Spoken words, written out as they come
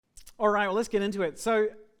All right, well, let's get into it. So,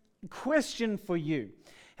 question for you.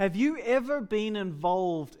 Have you ever been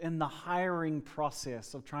involved in the hiring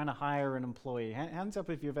process of trying to hire an employee? Hands up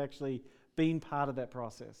if you've actually been part of that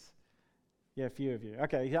process. Yeah, a few of you.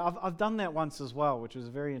 Okay, yeah, I've done that once as well, which was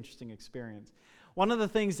a very interesting experience. One of the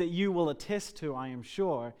things that you will attest to, I am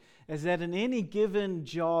sure, is that in any given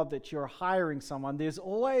job that you're hiring someone, there's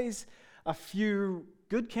always a few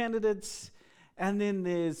good candidates, and then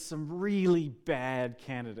there's some really bad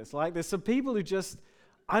candidates. Like there's some people who just,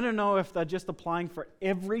 I don't know if they're just applying for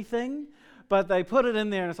everything, but they put it in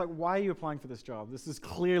there and it's like, why are you applying for this job? This is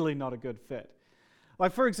clearly not a good fit.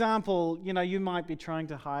 Like for example, you might be trying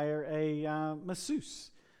to hire a masseuse.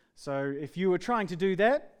 So if you were trying to do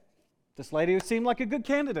that, this lady would seem like a good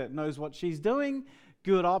candidate, knows what she's doing,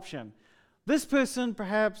 good option. This person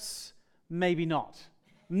perhaps, maybe not.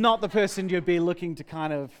 Not the person you'd be looking to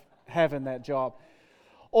kind of have in that job.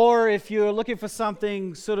 Or if you're looking for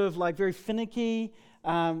something sort of like very finicky,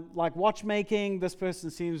 like watchmaking, this person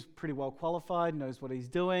seems pretty well qualified, knows what he's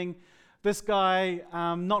doing. This guy,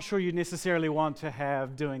 not sure you necessarily want to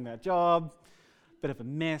have doing that job, bit of a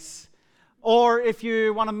mess. Or if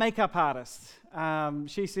you want a makeup artist,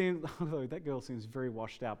 she seems, although that girl seems very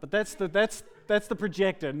washed out, but that's the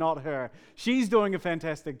projector, not her. She's doing a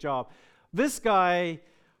fantastic job. This guy,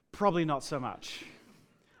 probably not so much.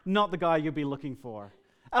 Not the guy you'll be looking for.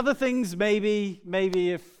 Other things, maybe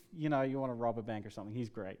if you want to rob a bank or something, he's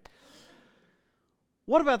great.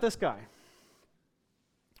 What about this guy?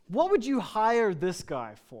 What would you hire this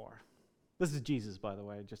guy for? This is Jesus, by the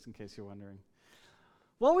way, just in case you're wondering.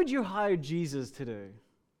 What would you hire Jesus to do?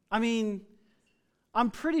 I mean, I'm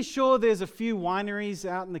pretty sure there's a few wineries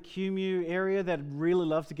out in the QMU area that would really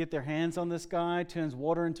love to get their hands on this guy, turns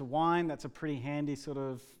water into wine. That's a pretty handy sort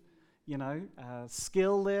of,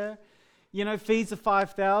 skill there. Feeds the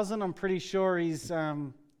 5,000. I'm pretty sure he's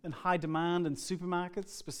in high demand in supermarkets,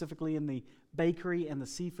 specifically in the bakery and the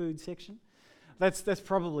seafood section. That's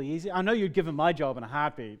probably easy. I know you'd give him my job in a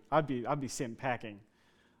heartbeat. I'd be sent packing.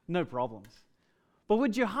 No problems. But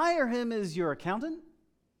would you hire him as your accountant?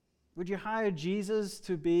 Would you hire Jesus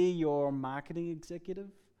to be your marketing executive?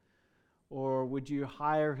 Or would you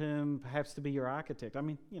hire him perhaps to be your architect? I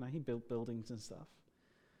mean, he built buildings and stuff.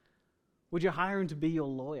 Would you hire him to be your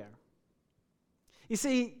lawyer? You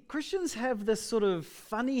see, Christians have this sort of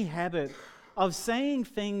funny habit of saying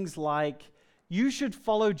things like, you should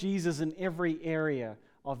follow Jesus in every area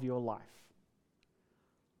of your life.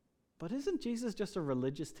 But isn't Jesus just a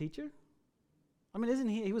religious teacher? I mean, isn't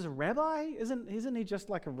he was a rabbi? Isn't he just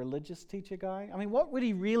like a religious teacher guy? I mean, what would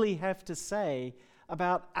he really have to say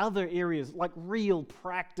about other areas, like real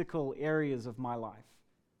practical areas of my life?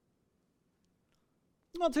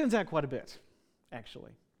 Well, it turns out quite a bit,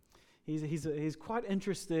 actually. He's quite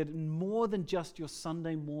interested in more than just your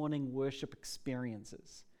Sunday morning worship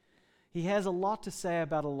experiences. He has a lot to say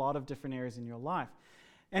about a lot of different areas in your life.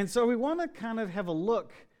 And so we want to kind of have a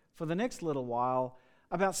look for the next little while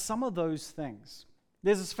about some of those things.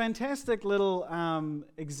 There's this fantastic little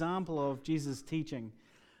example of Jesus' teaching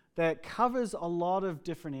that covers a lot of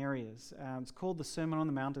different areas. It's called the Sermon on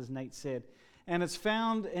the Mount, as Nate said. And it's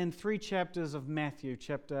found in 3 chapters of Matthew,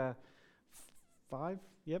 chapter 5.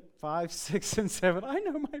 Yep, 5, 6, and 7. I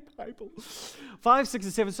know my Bible. 5, 6,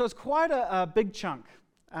 and 7. So it's quite a big chunk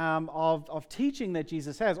of teaching that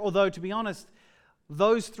Jesus has. Although, to be honest,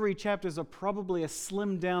 those 3 chapters are probably a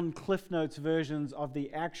slimmed down Cliff Notes versions of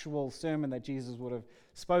the actual sermon that Jesus would have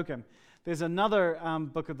spoken. There's another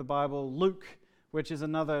book of the Bible, Luke, which is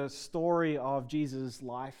another story of Jesus'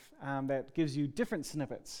 life that gives you different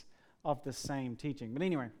snippets of the same teaching. But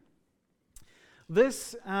anyway,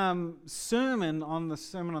 this sermon on the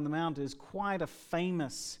Sermon on the Mount is quite a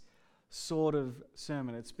famous sort of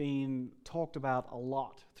sermon. It's been talked about a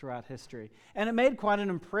lot throughout history. And it made quite an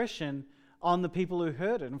impression on the people who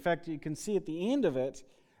heard it. In fact, you can see at the end of it,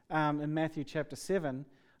 in Matthew chapter 7,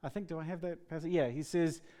 I think, do I have that passage? Yeah, he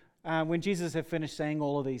says, when Jesus had finished saying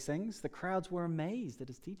all of these things, the crowds were amazed at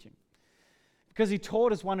his teaching. Because he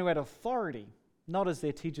taught as one who had authority, not as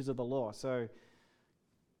their teachers of the law. So,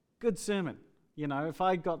 good sermon. If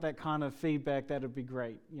I got that kind of feedback, that would be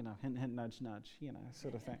great. Hint, hint, nudge, nudge,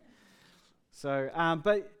 sort of thing. So,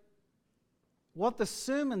 but what the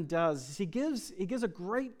sermon does is he gives a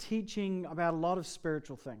great teaching about a lot of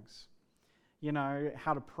spiritual things.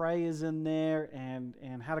 How to pray is in there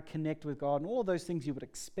and how to connect with God and all of those things you would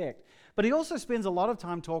expect. But he also spends a lot of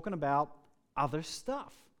time talking about other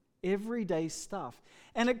stuff, everyday stuff.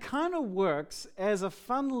 And it kind of works as a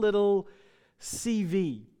fun little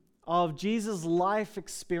CV of Jesus' life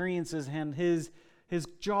experiences and his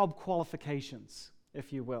job qualifications,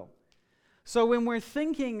 if you will. So when we're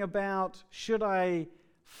thinking about should I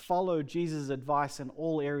follow Jesus' advice in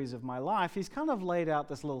all areas of my life, he's kind of laid out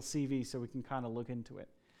this little CV so we can kind of look into it.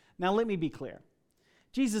 Now let me be clear.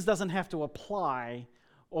 Jesus doesn't have to apply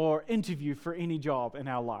or interview for any job in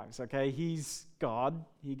our lives, okay? He's God.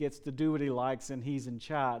 He gets to do what he likes and he's in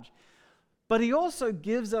charge. But he also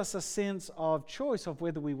gives us a sense of choice of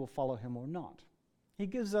whether we will follow him or not. He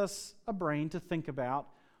gives us a brain to think about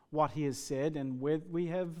what he has said, and we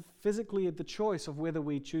have physically the choice of whether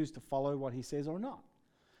we choose to follow what he says or not.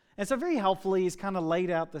 And so very helpfully, he's kind of laid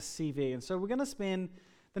out the CV. And so we're going to spend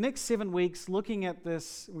the next 7 weeks looking at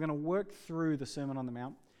this. We're going to work through the Sermon on the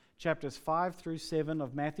Mount, chapters 5 through 7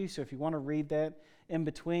 of Matthew. So if you want to read that in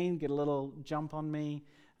between, get a little jump on me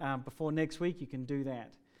before next week, you can do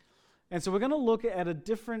that. And so we're going to look at a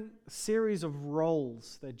different series of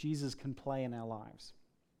roles that Jesus can play in our lives.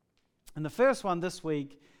 And the first one this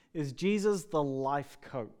week is Jesus the life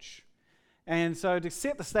coach. And so to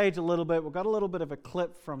set the stage a little bit, we've got a little bit of a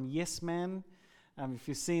clip from Yes Man. If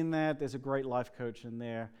you've seen that, there's a great life coach in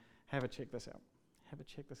there. Have a check this out.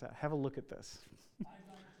 Have a look at this. I'd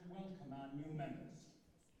like to welcome our new members.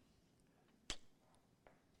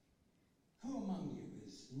 Who among you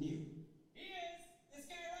is new? He is! This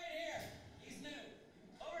guy right here! He's new!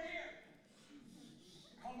 Over here!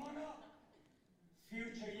 Come on up.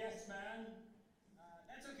 Future Yes Man.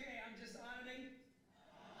 That's okay, I'm just auditing.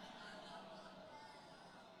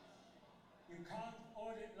 You can't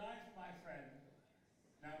audit life, my friend.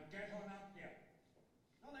 Now get on up here.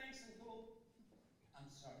 No thanks, I'm cool. I'm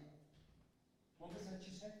sorry. What was that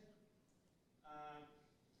you said?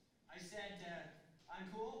 I said, I'm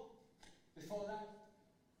cool. Before that,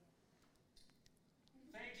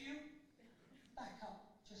 Thank you. back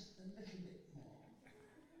up just a little bit more.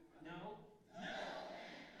 No.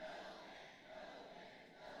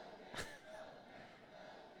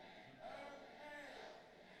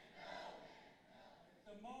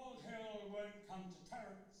 The molehill won't come to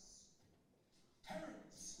Terence.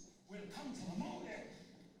 Terence will come to the molehill.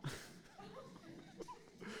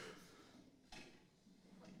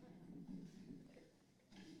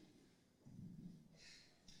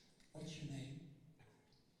 What's your name?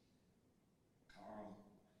 Carl.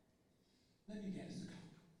 Let me guess.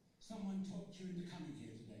 Someone talked you into coming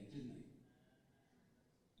here today, didn't they?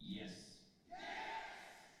 Yes.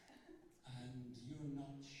 And you're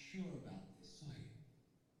not sure about this, are you?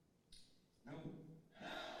 No.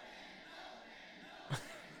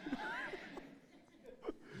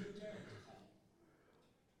 You dare to come.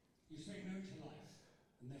 You say no to life,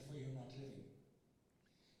 and therefore you're not living.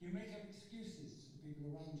 You make up excuses to the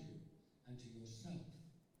people around you and to yourself.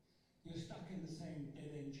 You're stuck in the same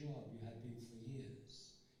dead-end job you had been for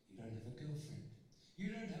years. You don't have a girlfriend. You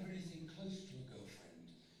don't have anything close to a girlfriend.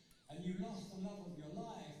 And you lost the love of your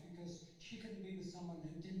life because she couldn't be with someone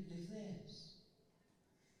who didn't live theirs.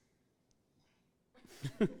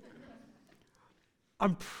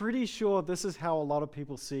 I'm pretty sure this is how a lot of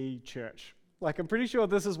people see church. Like, I'm pretty sure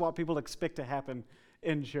this is what people expect to happen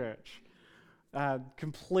in church.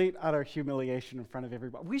 Complete, utter humiliation in front of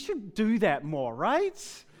everybody. We should do that more,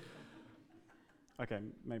 right? Okay,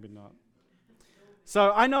 maybe not.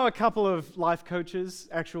 So I know a couple of life coaches,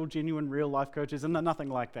 actual, genuine, real life coaches, and they're nothing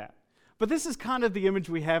like that. But this is kind of the image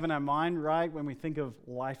we have in our mind, right? When we think of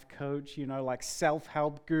life coach, you know, like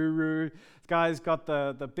self-help guru. This guy's got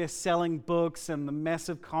the best-selling books and the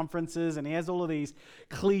massive conferences, and he has all of these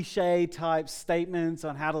cliche-type statements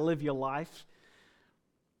on how to live your life.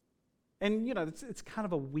 And, you know, it's kind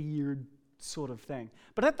of a weird sort of thing.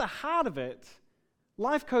 But at the heart of it,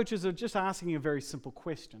 life coaches are just asking a very simple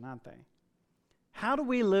question, aren't they? How do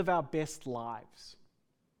we live our best lives?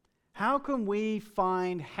 How can we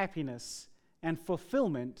find happiness and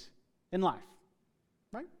fulfillment in life?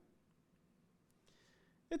 Right?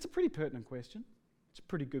 It's a pretty pertinent question. It's a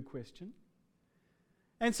pretty good question.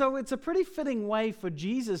 And so it's a pretty fitting way for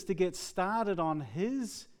Jesus to get started on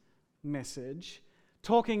his message,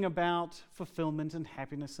 talking about fulfillment and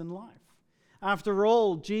happiness in life. After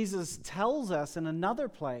all, Jesus tells us in another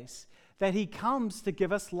place that he comes to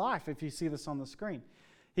give us life, if you see this on the screen.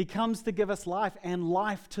 He comes to give us life and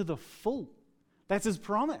life to the full. That's his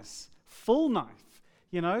promise. Full life,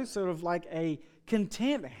 you know, sort of like a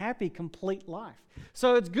content, happy, complete life.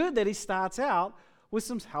 So it's good that he starts out with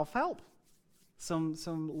some self-help, some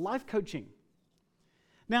life coaching.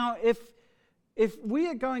 Now, if we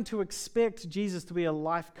are going to expect Jesus to be a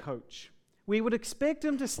life coach, we would expect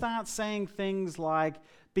him to start saying things like,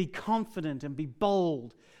 be confident and be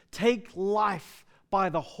bold, take life by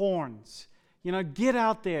the horns, you know, get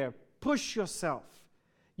out there, push yourself.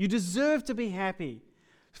 You deserve to be happy.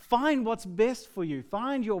 Find what's best for you.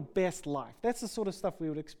 Find your best life. That's the sort of stuff we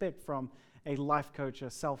would expect from a life coach, a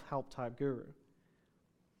self-help type guru.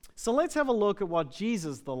 So let's have a look at what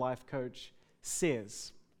Jesus, the life coach,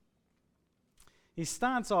 says. He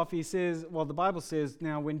starts off, he says, well, the Bible says,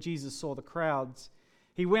 now when Jesus saw the crowds,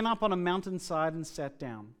 he went up on a mountainside and sat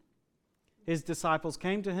down. His disciples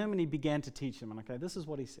came to him and he began to teach them. And okay, this is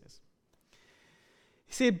what he says.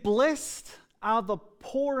 He said, "Blessed are the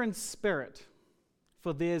poor in spirit,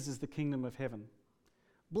 for theirs is the kingdom of heaven.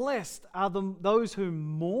 Blessed are those who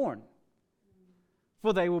mourn,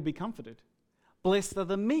 for they will be comforted. Blessed are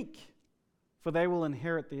the meek, for they will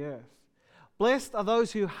inherit the earth. Blessed are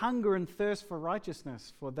those who hunger and thirst for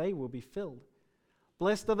righteousness, for they will be filled.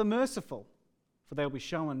 Blessed are the merciful, for they will be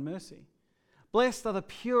shown mercy. Blessed are the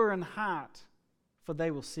pure in heart, for they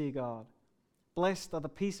will see God. Blessed are the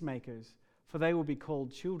peacemakers, for they will be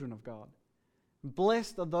called children of God.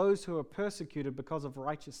 Blessed are those who are persecuted because of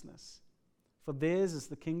righteousness, for theirs is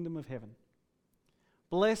the kingdom of heaven.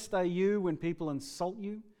 Blessed are you when people insult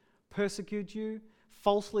you, persecute you,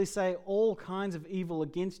 falsely say all kinds of evil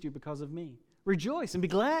against you because of me. Rejoice and be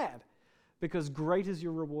glad, because great is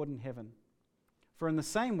your reward in heaven. For in the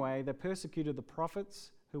same way they persecuted the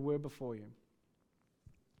prophets who were before you."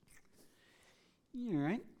 All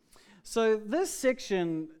right. So this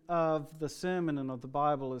section of the sermon and of the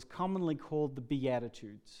Bible is commonly called the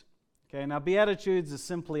Beatitudes. Okay, now Beatitudes is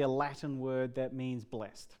simply a Latin word that means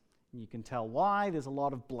blessed. And you can tell why. There's a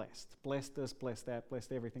lot of blessed. Blessed this, blessed that,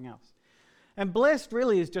 blessed everything else. And blessed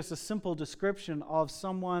really is just a simple description of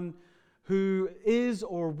someone who is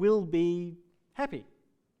or will be happy,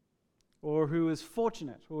 or who is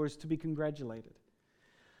fortunate, or is to be congratulated.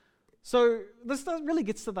 So this really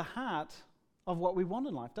gets to the heart of what we want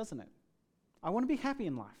in life, doesn't it? I want to be happy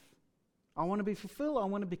in life. I want to be fulfilled. I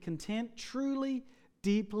want to be content, truly,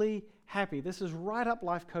 deeply happy. This is right up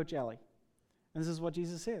life coach alley. And this is what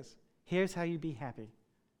Jesus says. Here's how you be happy.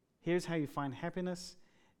 Here's how you find happiness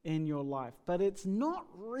in your life. But it's not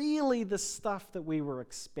really the stuff that we were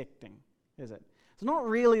expecting, is it? It's not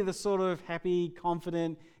really the sort of happy,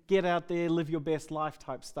 confident, get out there, live your best life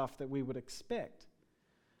type stuff that we would expect.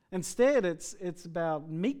 Instead, it's about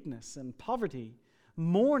meekness and poverty,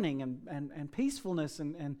 mourning and peacefulness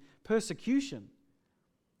and persecution.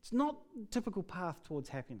 It's not a typical path towards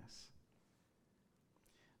happiness.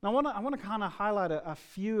 Now, I want to kind of highlight a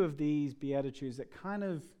few of these Beatitudes that kind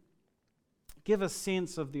of give a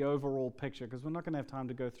sense of the overall picture, because we're not going to have time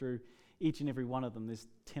to go through each and every one of them. There's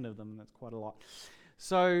 10 of them, and that's quite a lot.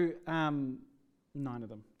 So, 9 of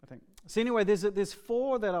them, I think. So anyway, there's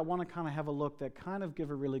 4 that I want to kind of have a look that kind of give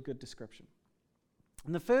a really good description.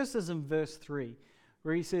 And the first is in verse 3,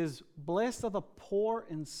 where he says, "Blessed are the poor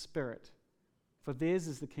in spirit, for theirs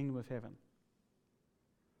is the kingdom of heaven."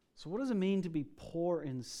 So what does it mean to be poor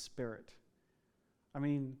in spirit? I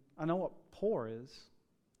mean, I know what poor is,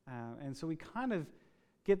 and so we kind of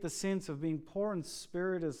get the sense of being poor in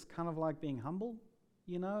spirit as kind of like being humble,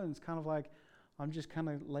 and it's kind of like, I'm just kind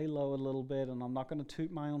of lay low a little bit, and I'm not going to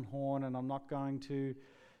toot my own horn, and I'm not going to,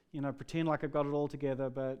 pretend like I've got it all together,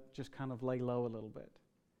 but just kind of lay low a little bit.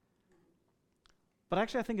 But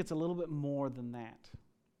actually, I think it's a little bit more than that.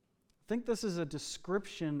 I think this is a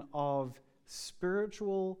description of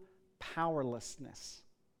spiritual powerlessness.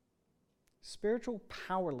 Spiritual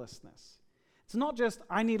powerlessness. It's not just,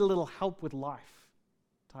 I need a little help with life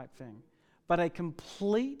type thing, but a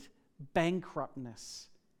complete bankruptness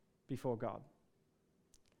before God.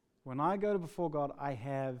 When I go before God, I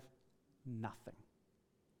have nothing.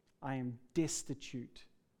 I am destitute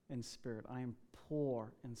in spirit. I am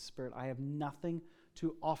poor in spirit. I have nothing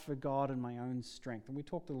to offer God in my own strength. And we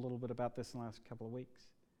talked a little bit about this in the last couple of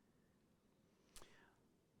weeks.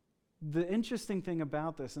 The interesting thing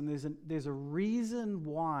about this, and there's a reason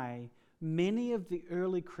why many of the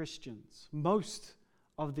early Christians, most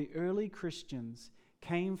of the early Christians,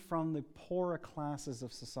 came from the poorer classes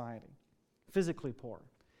of society, physically poor.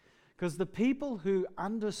 Because the people who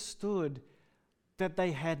understood that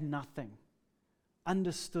they had nothing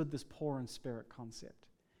understood this poor in spirit concept.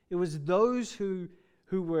 It was those who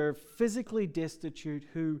were physically destitute,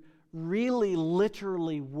 who really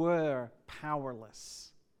literally were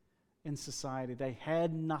powerless in society. They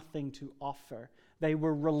had nothing to offer. They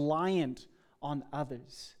were reliant on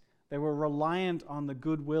others. They were reliant on the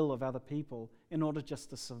goodwill of other people in order just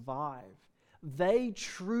to survive. They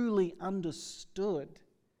truly understood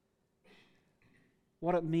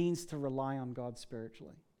what it means to rely on God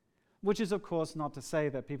spiritually. Which is, of course, not to say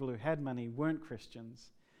that people who had money weren't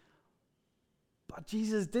Christians. But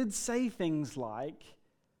Jesus did say things like,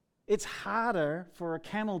 it's harder for a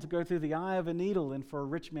camel to go through the eye of a needle than for a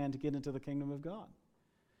rich man to get into the kingdom of God.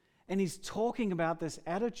 And he's talking about this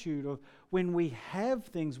attitude of when we have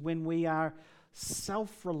things, when we are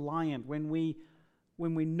self-reliant, when we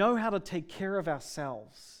know how to take care of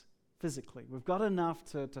ourselves physically. We've got enough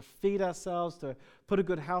to feed ourselves, to put a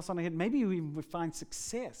good house on our head. Maybe we find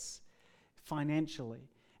success financially.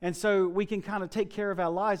 And so we can kind of take care of our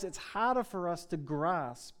lives. It's harder for us to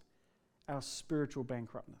grasp our spiritual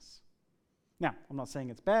bankruptness. Now, I'm not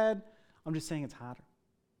saying it's bad. I'm just saying it's harder.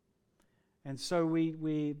 And so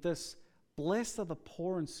we this blessed are the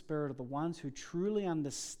poor in spirit, are the ones who truly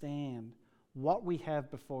understand what we have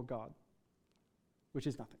before God, which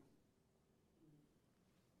is nothing.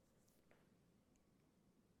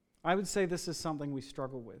 I would say this is something we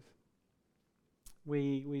struggle with.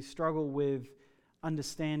 We struggle with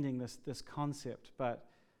understanding this concept, but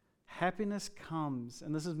happiness comes,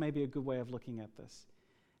 and this is maybe a good way of looking at this.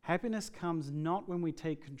 Happiness comes not when we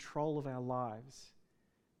take control of our lives.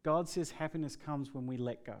 God says happiness comes when we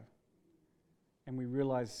let go and we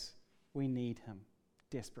realize we need Him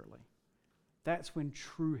desperately. That's when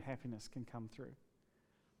true happiness can come through.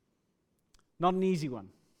 Not an easy one.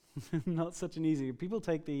 Not such an easy. People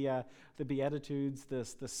take the Beatitudes,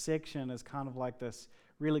 this section, as kind of like this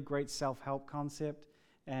really great self-help concept,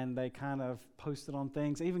 and they kind of post it on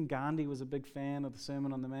things. Even Gandhi was a big fan of the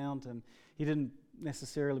Sermon on the Mount, and he didn't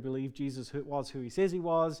necessarily believe Jesus was who he says he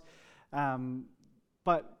was,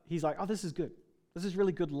 but he's like, oh, this is good. This is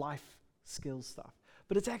really good life skills stuff.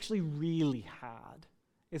 But it's actually really hard.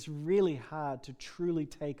 It's really hard to truly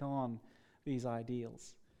take on these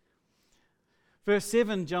ideals. Verse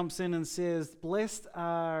 7 jumps in and says, blessed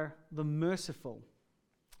are the merciful,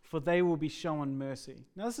 for they will be shown mercy.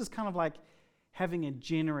 Now this is kind of like having a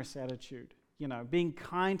generous attitude, being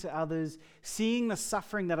kind to others, seeing the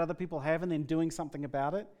suffering that other people have and then doing something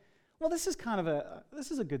about it. Well, this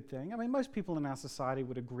is a good thing. I mean, most people in our society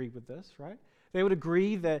would agree with this, right? They would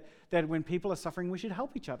agree that when people are suffering, we should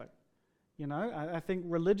help each other. I think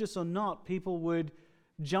religious or not, people would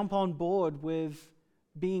jump on board with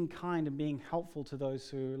being kind and being helpful to those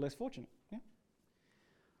who are less fortunate. Yeah?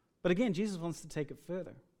 But again, Jesus wants to take it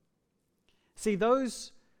further. See,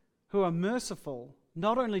 those who are merciful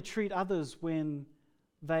not only treat others when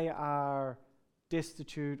they are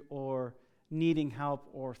destitute or needing help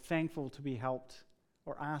or thankful to be helped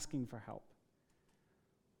or asking for help.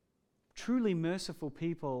 Truly merciful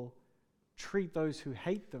people treat those who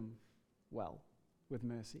hate them well with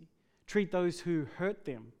mercy. Treat those who hurt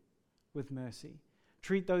them with mercy.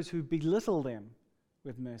 Treat those who belittle them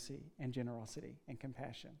with mercy and generosity and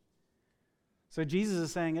compassion. So Jesus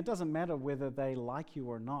is saying it doesn't matter whether they like you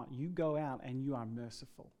or not. You go out and you are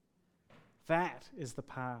merciful. That is the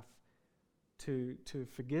path to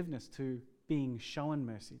forgiveness, to being shown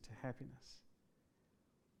mercy, to happiness.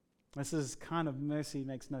 This is kind of mercy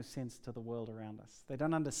makes no sense to the world around us. They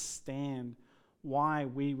don't understand why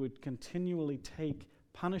we would continually take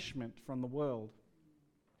punishment from the world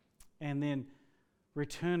and then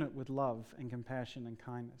return it with love and compassion and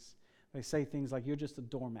kindness. They say things like, you're just a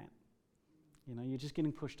doormat. You're just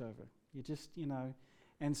getting pushed over.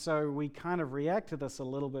 And so we kind of react to this a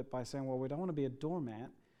little bit by saying, well, we don't want to be a doormat,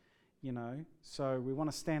 so we want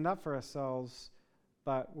to stand up for ourselves,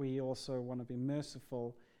 but we also want to be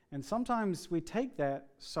merciful. And sometimes we take that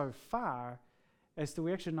so far as to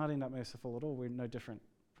we actually not end up merciful at all. We're no different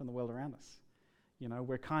from the world around us.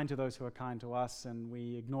 We're kind to those who are kind to us, and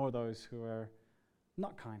we ignore those who are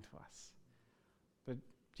not kind to us. But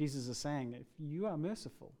Jesus is saying, if you are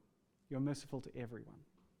merciful, you're merciful to everyone.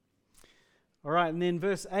 All right, and then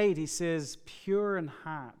verse 8, he says, pure in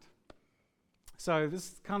heart. So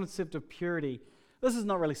this concept of purity, this is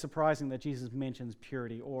not really surprising that Jesus mentions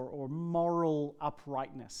purity or moral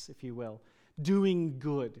uprightness, if you will, doing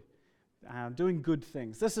good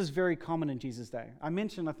things. This is very common in Jesus' day. I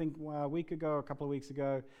mentioned, I think, a couple of weeks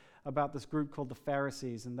ago, about this group called the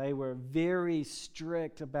Pharisees, and they were very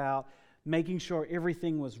strict about making sure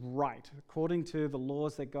everything was right. According to the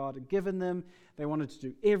laws that God had given them, they wanted to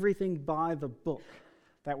do everything by the book.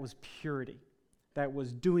 That was purity. That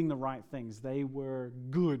was doing the right things. They were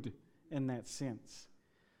good in that sense.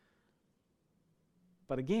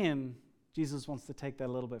 But again, Jesus wants to take that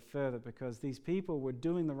a little bit further, because these people were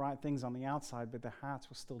doing the right things on the outside, but their hearts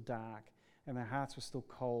were still dark, and their hearts were still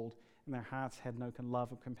cold, and their hearts had no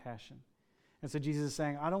love or compassion. And so Jesus is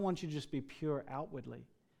saying, I don't want you to just be pure outwardly.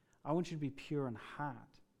 I want you to be pure in heart.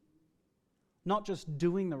 Not just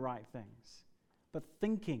doing the right things, but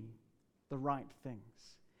thinking the right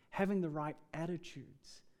things, having the right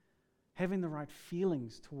attitudes, having the right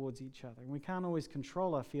feelings towards each other. And we can't always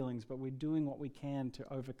control our feelings, but we're doing what we can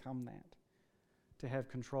to overcome that, to have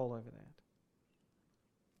control over that.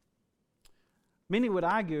 Many would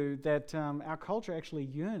argue that our culture actually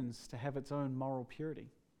yearns to have its own moral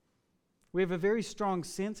purity. We have a very strong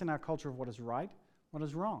sense in our culture of what is right, what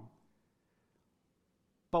is wrong.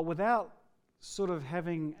 But without sort of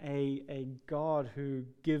having a God who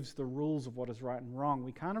gives the rules of what is right and wrong,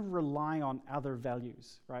 we kind of rely on other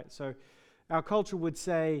values, right? So our culture would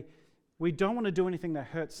say, we don't want to do anything that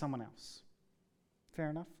hurts someone else. Fair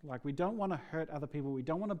enough? Like, we don't want to hurt other people. We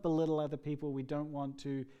don't want to belittle other people. We don't want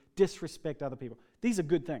to disrespect other people. These are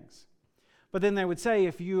good things. But then they would say,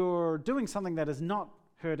 if you're doing something that is not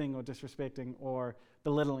hurting or disrespecting or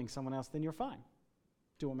belittling someone else, then you're fine.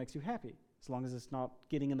 Do what makes you happy, as long as it's not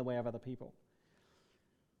getting in the way of other people.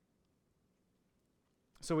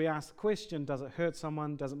 So we ask the question, does it hurt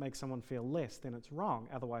someone? Does it make someone feel less? Then it's wrong.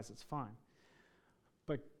 Otherwise, it's fine.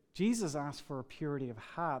 But Jesus asks for a purity of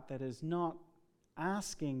heart that is not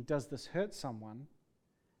asking, does this hurt someone?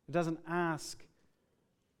 It doesn't ask,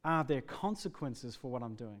 are there consequences for what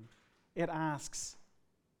I'm doing? It asks,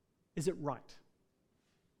 is it right?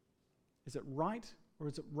 Is it right or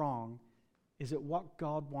is it wrong? Is it what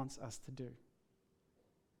God wants us to do?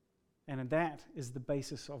 And that is the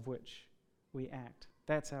basis of which we act.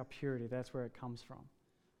 That's our purity. That's where it comes from.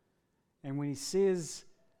 And when he says,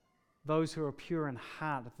 those who are pure in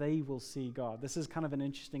heart, they will see God. This is kind of an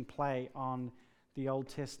interesting play on the Old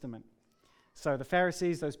Testament. So the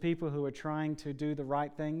Pharisees, those people who were trying to do the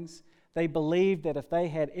right things, they believed that if they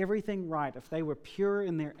had everything right, if they were pure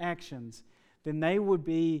in their actions, then they would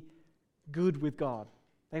be good with God.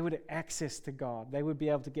 They would have access to God. They would be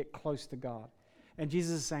able to get close to God. And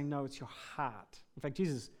Jesus is saying, no, it's your heart. In fact,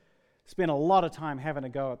 Jesus spent a lot of time having a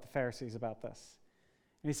go at the Pharisees about this.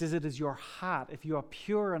 And he says, it is your heart. If you are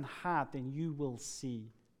pure in heart, then you will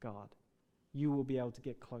see God. You will be able to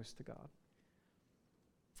get close to God.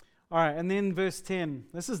 All right, and then verse 10.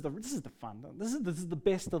 This is the fun. This is the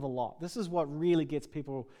best of the lot. This is what really gets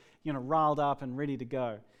people, riled up and ready to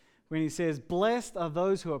go. When he says, blessed are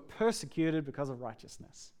those who are persecuted because of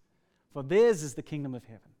righteousness, for theirs is the kingdom of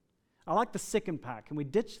heaven. I like the second part. Can we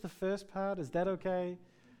ditch the first part? Is that okay?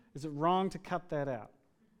 Is it wrong to cut that out?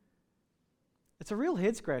 It's a real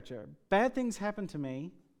head scratcher. Bad things happen to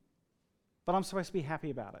me, but I'm supposed to be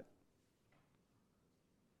happy about it.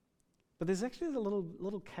 But there's actually a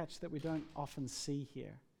little catch that we don't often see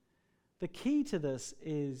here. The key to this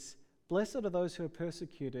is, blessed are those who are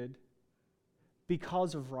persecuted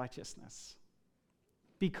because of righteousness,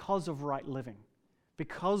 because of right living,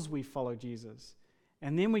 because we follow Jesus.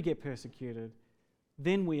 And then we get persecuted,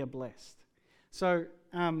 then we are blessed. So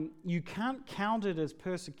you can't count it as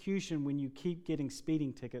persecution when you keep getting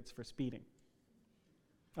speeding tickets for speeding.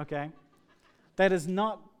 Okay? That is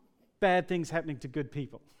not bad things happening to good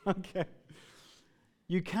people. Okay?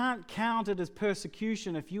 You can't count it as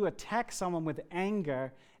persecution if you attack someone with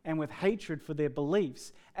anger and with hatred for their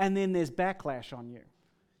beliefs, and then there's backlash on you.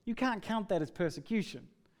 You can't count that as persecution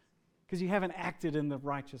because you haven't acted in the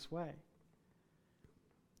righteous way.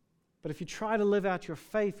 But if you try to live out your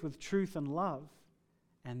faith with truth and love,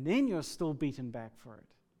 and then you're still beaten back for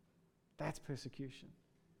it, that's persecution.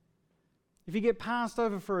 If you get passed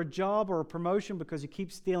over for a job or a promotion because you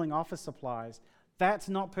keep stealing office supplies, that's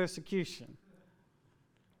not persecution.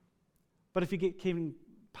 But if you get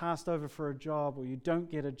passed over for a job, or you don't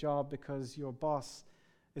get a job because your boss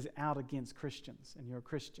is out against Christians and you're a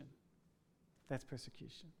Christian, that's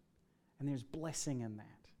persecution. And there's blessing in that.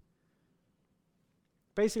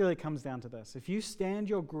 Basically, it comes down to this. If you stand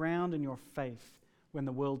your ground in your faith when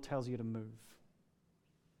the world tells you to move,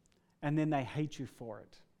 and then they hate you for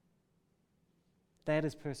it, that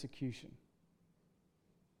is persecution.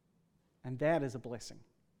 And that is a blessing,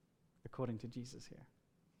 according to Jesus here.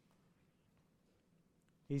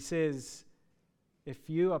 He says, if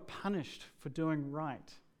you are punished for doing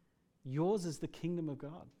right, yours is the kingdom of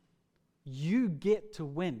God. You get to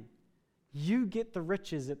win. You get the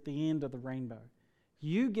riches at the end of the rainbow.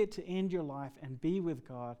 You get to end your life and be with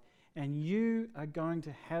God, and you are going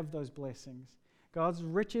to have those blessings. God's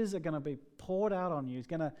riches are going to be poured out on you. He's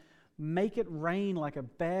going to make it rain like a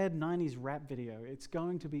bad 90s rap video. It's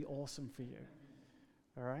going to be awesome for you.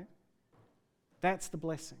 All right? That's the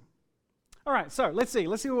blessing. All right, so let's see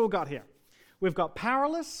what we've got here. We've got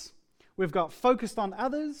powerless, we've got focused on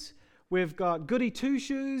others, we've got goody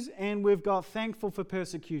two-shoes, and we've got thankful for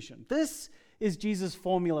persecution. This is Jesus'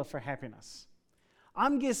 formula for happiness.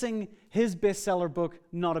 I'm guessing his bestseller book,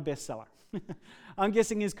 not a bestseller. I'm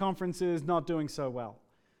guessing his conference is not doing so well.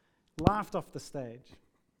 Laughed off the stage.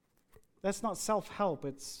 That's not self-help,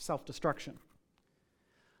 it's self-destruction.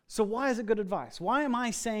 So why is it good advice? Why am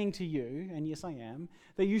I saying to you, and yes I am,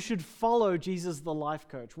 that you should follow Jesus the life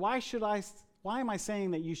coach? Why should I Why am I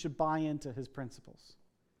saying that you should buy into his principles?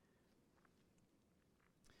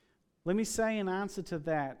 Let me say in answer to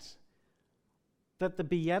that the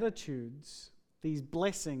Beatitudes, these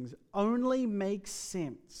blessings, only make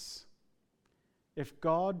sense if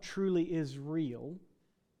God truly is real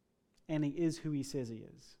and he is who he says he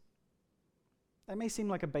is. That may seem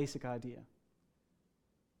like a basic idea,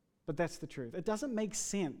 but that's the truth. It doesn't make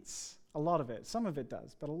sense, a lot of it. Some of it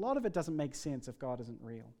does, but a lot of it doesn't make sense if God isn't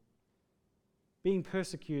real. Being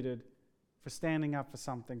persecuted for standing up for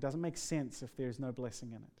something doesn't make sense if there's no blessing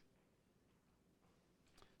in it.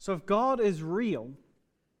 So if God is real,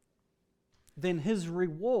 then his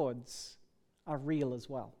rewards are real as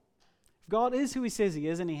well. If God is who he says he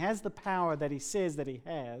is and he has the power that he says that he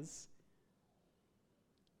has,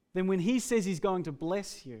 then when he says he's going to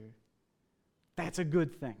bless you, that's a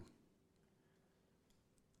good thing.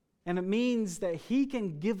 And it means that he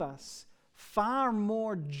can give us far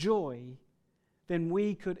more joy than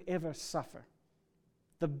we could ever suffer.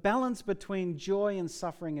 The balance between joy and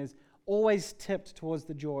suffering is always tipped towards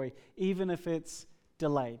the joy, even if it's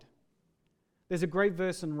delayed. There's a great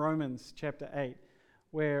verse in Romans chapter 8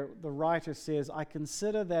 where the writer says, I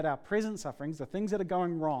consider that our present sufferings, the things that are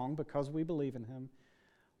going wrong because we believe in him,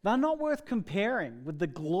 they're not worth comparing with the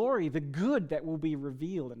glory, the good that will be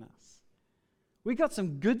revealed in us. We got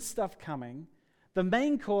some good stuff coming. The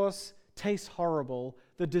main course tastes horrible.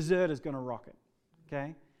 The dessert is going to rock it.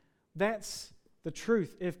 Okay? That's the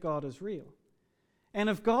truth if God is real. And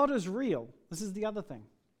if God is real, this is the other thing.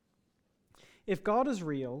 If God is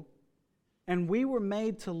real and we were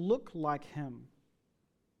made to look like him,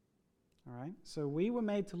 all right? So we were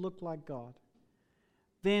made to look like God.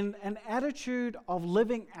 Then an attitude of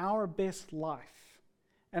living our best life,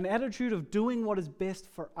 an attitude of doing what is best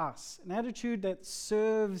for us, an attitude that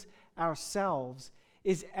serves ourselves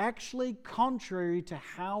is actually contrary to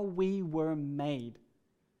how we were made.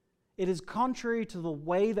 It is contrary to the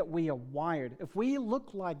way that we are wired. If we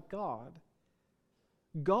look like God,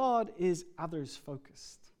 God is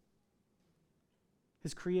others-focused.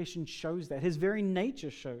 His creation shows that. His very nature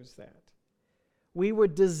shows that. We were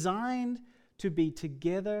designed to be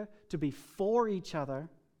together, to be for each other,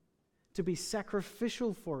 to be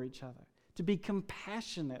sacrificial for each other, to be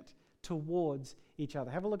compassionate towards each other.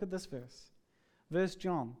 Have a look at this verse. Verse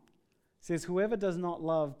John says, whoever does not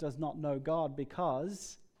love does not know God,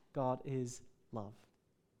 because God is love.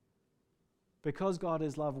 Because God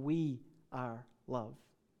is love, we are love.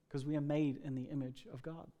 Because we are made in the image of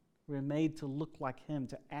God. We are made to look like him,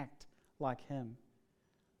 to act like him.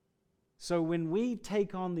 So when we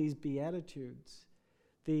take on these beatitudes,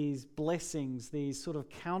 these blessings, these sort of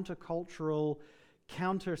countercultural,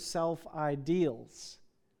 counter-self ideals,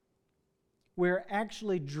 we're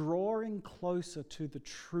actually drawing closer to the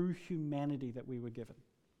true humanity that we were given.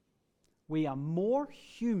 We are more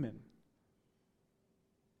human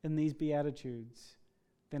in these beatitudes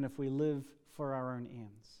than if we live for our own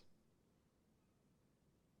ends.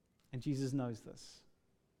 And Jesus knows this.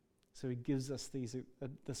 So he gives us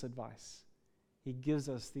this advice. He gives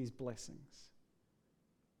us these blessings.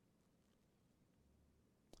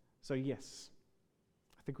 So yes,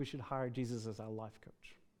 I think we should hire Jesus as our life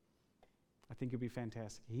coach. I think it'd be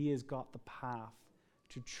fantastic. He has got the path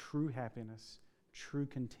to true happiness, true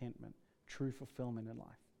contentment, true fulfillment in life.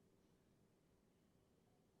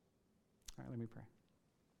 All right, let me pray.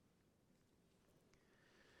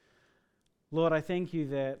 Lord, I thank you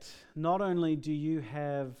that not only do you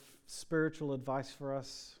have spiritual advice for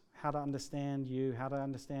us, how to understand you, how to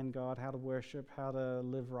understand God, how to worship, how to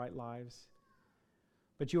live right lives,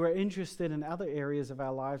 but you are interested in other areas of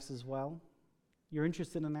our lives as well. You're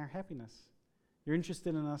interested in our happiness. You're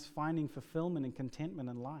interested in us finding fulfillment and contentment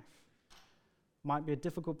in life. Might be a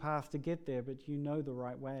difficult path to get there, but you know the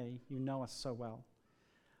right way. You know us so well.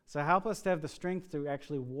 So help us to have the strength to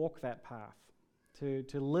actually walk that path, to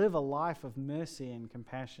live a life of mercy and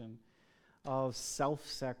compassion, of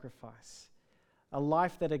self-sacrifice, a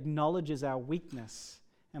life that acknowledges our weakness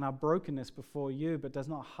and our brokenness before you, but does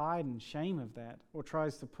not hide in shame of that, or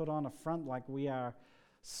tries to put on a front like we are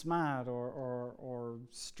smart or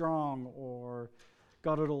strong or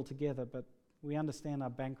got it all together, but we understand our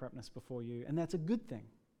bankruptness before you, and that's a good thing.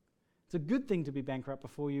 It's a good thing to be bankrupt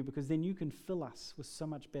before you, because then you can fill us with so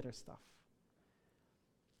much better stuff.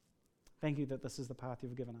 Thank you that this is the path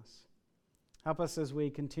you've given us. Help us as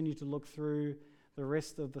we continue to look through the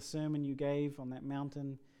rest of the sermon you gave on that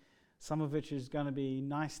mountain, some of which is going to be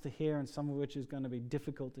nice to hear and some of which is going to be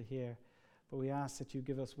difficult to hear. But we ask that you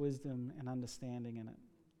give us wisdom and understanding in it.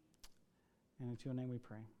 And it's your name we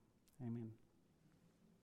pray. Amen.